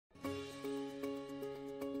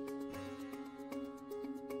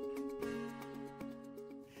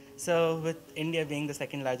So with India being the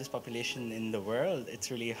second largest population in the world,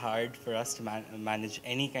 it's really hard for us to manage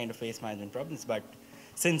any kind of waste management problems. But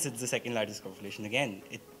since it's the second largest population, again,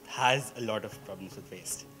 it has a lot of problems with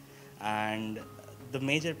waste. And the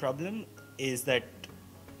major problem is that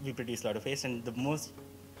we produce a lot of waste, and the most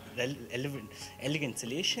elegant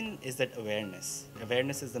solution is that awareness.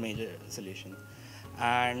 Awareness is the major solution.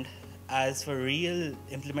 And as for real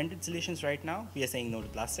implemented solutions right now, we are saying no to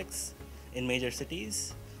plastics in major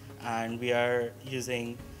cities, and we are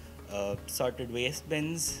using sorted waste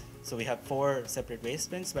bins. So we have 4 separate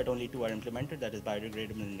waste bins, but only 2 are implemented, that is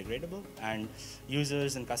biodegradable and degradable. And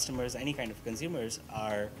users and customers, any kind of consumers,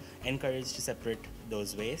 are encouraged to separate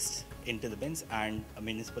those wastes into the bins, and a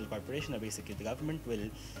municipal corporation, or basically the government, will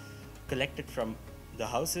collect it from the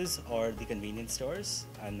houses or the convenience stores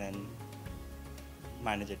and then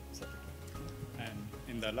manage it separately. And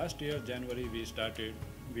in the last year, January, we started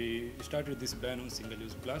this ban on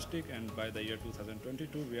single-use plastic, and by the year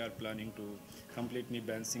 2022 we are planning to completely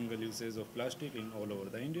ban single uses of plastic in all over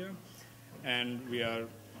the India, and we are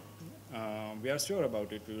sure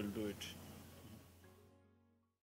about it, we will do it.